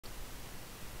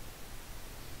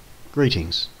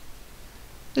Greetings.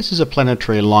 This is a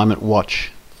planetary alignment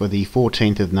watch for the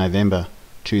 14th of November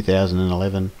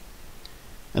 2011,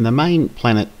 and the main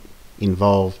planet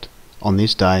involved on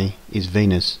this day is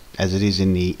Venus, as it is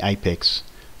in the apex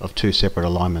of two separate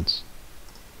alignments.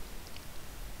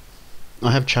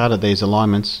 I have charted these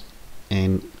alignments,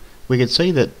 and we can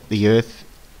see that the Earth,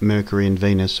 Mercury and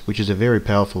Venus, which is a very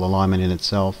powerful alignment in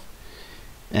itself,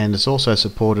 and it's also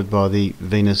supported by the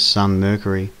Venus, Sun,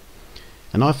 Mercury,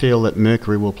 and I feel that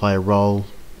Mercury will play a role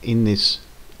in this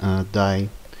day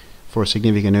for a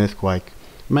significant earthquake,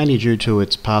 mainly due to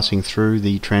its passing through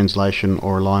the translation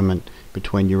or alignment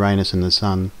between Uranus and the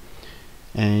Sun,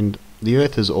 and the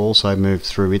Earth has also moved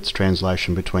through its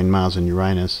translation between Mars and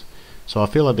Uranus, so I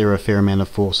feel that there are a fair amount of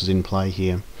forces in play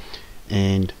here,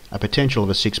 and a potential of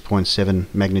a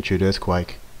 6.7 magnitude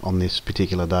earthquake on this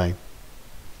particular day.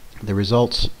 The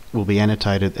results will be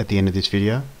annotated at the end of this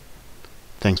video.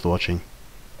 Thanks for watching.